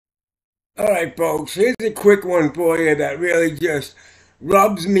All right, folks, here's a quick one for you that really just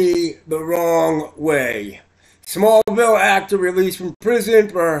rubs me the wrong way. Smallville actor released from prison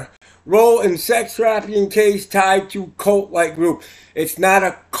for role in sex trafficking case tied to cult-like group. It's not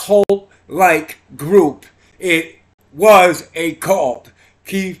a cult-like group. It was a cult.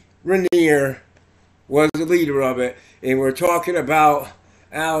 Keith Reynier was the leader of it, and we're talking about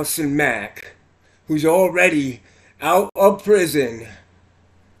Alison Mack, who's already out of prison.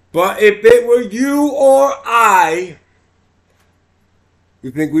 But if it were you or I, you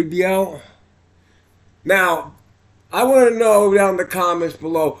think we'd be out? Now, I want to know down in the comments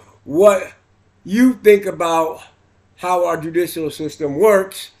below what you think about how our judicial system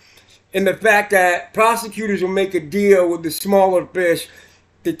works and the fact that prosecutors will make a deal with the smaller fish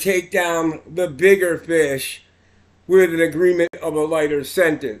to take down the bigger fish with an agreement of a lighter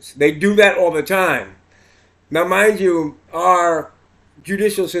sentence. They do that all the time. Now, mind you, our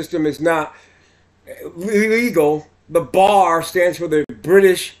judicial system is not legal. The bar stands for the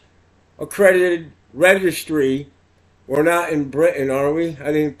British Accredited Registry. We're not in Britain, are we?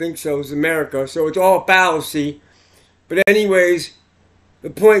 I didn't think so. It's America. So it's all fallacy. But anyways, the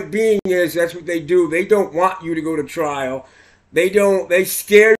point being is that's what they do. They don't want you to go to trial. They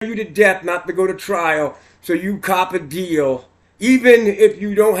scare you to death not to go to trial. So you cop a deal. Even if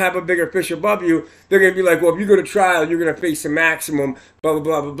you don't have a bigger fish above you, they're going to be like, well, if you go to trial, you're going to face the maximum, blah, blah,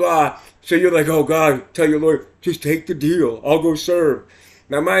 blah, blah, blah. So you're like, oh, God, tell your lawyer, just take the deal. I'll go serve.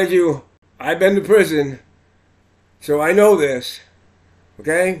 Now, mind you, I've been to prison, so I know this,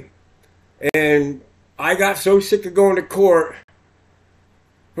 okay? And I got so sick of going to court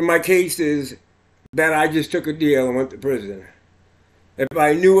for my cases that I just took a deal and went to prison. If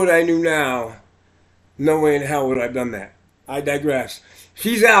I knew what I knew now, no way in hell would I have done that. I digress.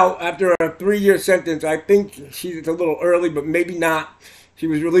 She's out after a 3-year sentence. I think she's a little early, but maybe not. She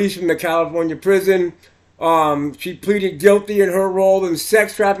was released from the California prison. She pleaded guilty in her role in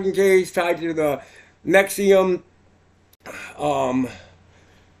sex trafficking case tied to the Nexium. Hold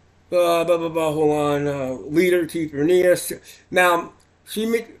on. Leader Keith Reynier. Now,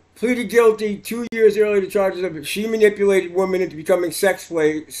 she pleaded guilty 2 years earlier to charges of she manipulated women into becoming sex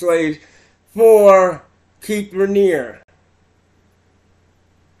slaves for Keith Reynier.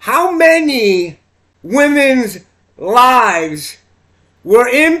 How many women's lives were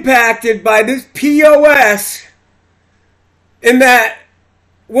impacted by this POS and that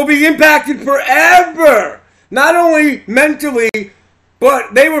will be impacted forever? Not only mentally,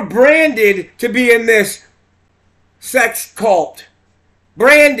 but they were branded to be in this sex cult.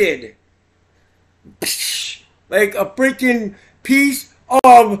 Branded. Like a freaking piece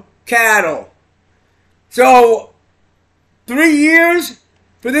of cattle. So, 3 years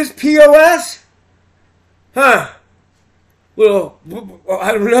for this POS? Huh. Well,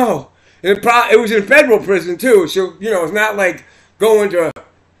 I don't know. It was in federal prison, too. So, it's not like going to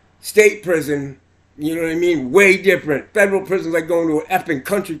state prison. You know what I mean? Way different. Federal prison's like going to an effing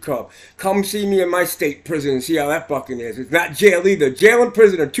country club. Come see me in my state prison and see how that fucking is. It's not jail either. Jail and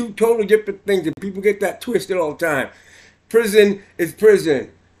prison are two totally different things, and people get that twisted all the time. Prison is prison.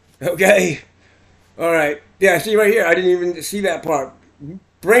 Okay? All right. Yeah, see right here. I didn't even see that part.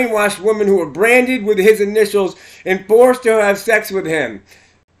 Brainwashed women who were branded with his initials and forced to have sex with him.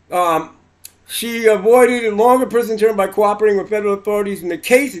 She avoided a longer prison term by cooperating with federal authorities in the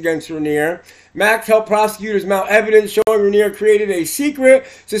case against Reynier. Mack helped prosecutors mount evidence showing Reynier created a secret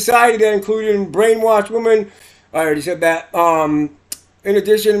society that included brainwashed women. I already said that. In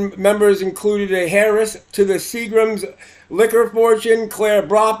addition, members included a heiress to the Seagram's liquor fortune, Claire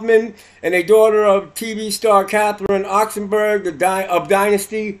Brofman, and a daughter of TV star Catherine Oxenberg of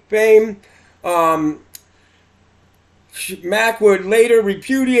Dynasty fame. Mack would later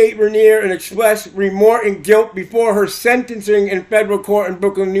repudiate Reynier and express remorse and guilt before her sentencing in federal court in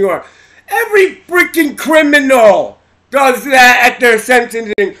Brooklyn, New York. Every freaking criminal does that at their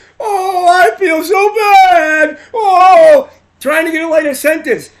sentencing. Oh, I feel so bad. Oh, trying to get a lighter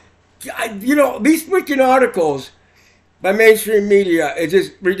sentence. These freaking articles by mainstream media is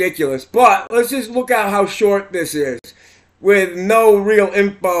just ridiculous. But let's just look at how short this is with no real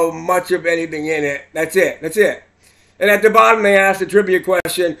info, much of anything in it. That's it. And at the bottom, they asked a trivia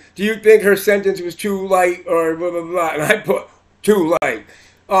question. Do you think her sentence was too light or blah, blah, blah? And I put too light.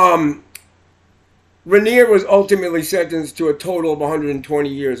 Reynier was ultimately sentenced to a total of 120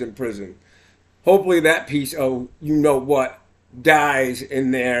 years in prison. Hopefully that piece of you-know-what dies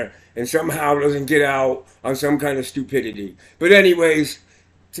in there and somehow doesn't get out on some kind of stupidity. But anyways,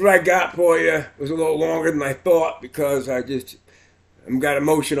 that's what I got for you. It was a little longer than I thought because I got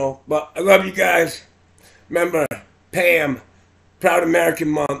emotional. But I love you guys. Remember, Pam, Proud American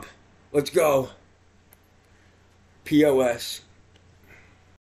Month. Let's go. POS.